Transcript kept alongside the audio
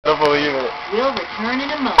Don't believe it. We'll return in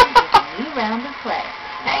a moment with a new round of play.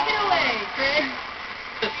 Take it away, Chris.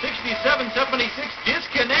 The 6776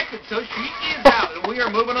 disconnected, so she is out. And we are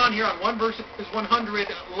moving on here on 1 vs. 100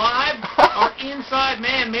 Live. Our inside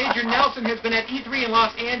man, Major Nelson, has been at E3 in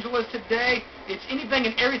Los Angeles today. It's anything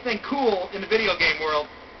and everything cool in the video game world.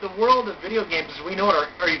 The world of video games, as we know it,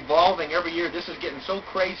 are evolving every year. This is getting so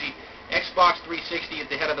crazy. Xbox 360 at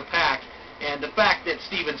the head of the pack. And the fact that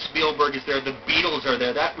Steven Spielberg is there, the Beatles are there,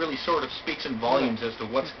 that really sort of speaks in volumes as to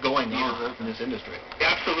what's going on in this industry.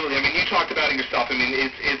 Absolutely. I mean, you talked about it yourself. I mean,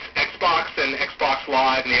 it's Xbox and Xbox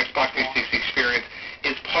Live and the Xbox 360 experience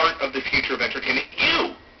is part of the future of entertainment.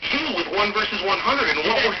 You with 1 vs. 100, and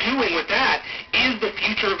what we're doing with that is the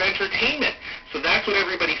future of entertainment. So that's what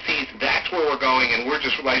everybody sees. That's where we're going, and we're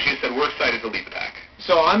just, as you said, we're excited to lead the pack.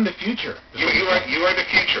 So I'm the future. You are the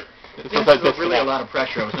future. This is really a lot of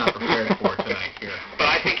pressure I was not prepared for tonight here. But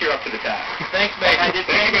I think you're up to the task. Thanks, Meg. Thank you,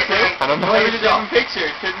 my friend. I don't know. Play yourself. Picture.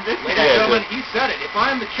 Couldn't this Ladies and gentlemen, he said it. If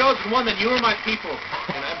I'm the chosen one, then you are my people.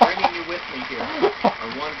 And I'm bringing you with me here on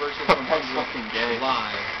 1 vs. 100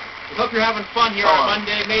 Live. We hope you're having fun here on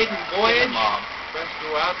Monday Maiden Voyage. Friends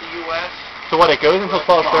throughout the U.S. So what, it goes until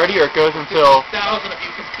 12:30 or it goes until... 50,000 of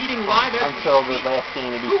you competing live at Until the last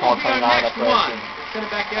game to be Who will called be our 29 next one? Send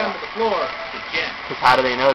it back down to the floor to Jen. Because how do they know